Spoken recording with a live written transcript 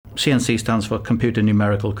CNC stands for Computer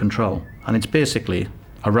Numerical Control, and it's basically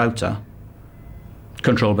a router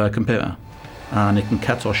controlled by a computer, and it can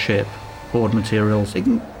cut or shape board materials. It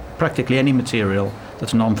can practically any material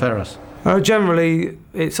that's non-ferrous. Generally,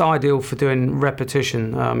 it's ideal for doing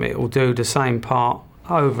repetition. It will do the same part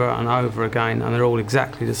over and over again, and they're all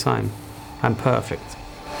exactly the same and perfect.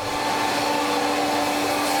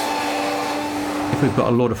 If we've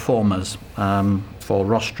got a load of formers for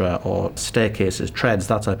rostra or staircases, treads,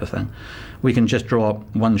 that type of thing, we can just draw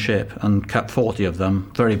one shape and cut 40 of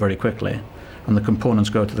them very, very quickly, and the components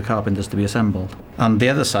go to the carpenters to be assembled. And the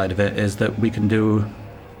other side of it is that we can do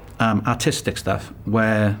artistic stuff,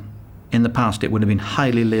 where in the past it would have been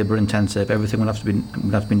highly labour intensive. Everything would have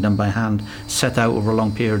to been done by hand, set out over a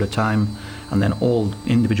long period of time, and then all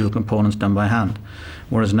individual components done by hand.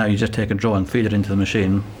 Whereas now you just take a drawing, feed it into the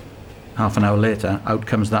machine, half an hour later, out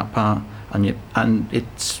comes that part, and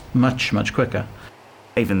it's much, much quicker.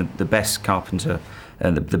 Even the best carpenter,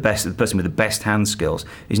 the person with the best hand skills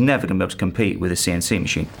is never going to be able to compete with a CNC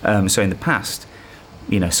machine. So in the past,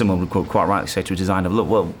 someone would quite rightly say to a designer, look,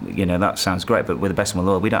 well, that sounds great, but we're the best in the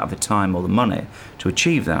world. We don't have the time or the money to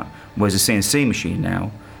achieve that. Whereas a CNC machine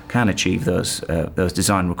now can achieve those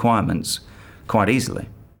design requirements quite easily.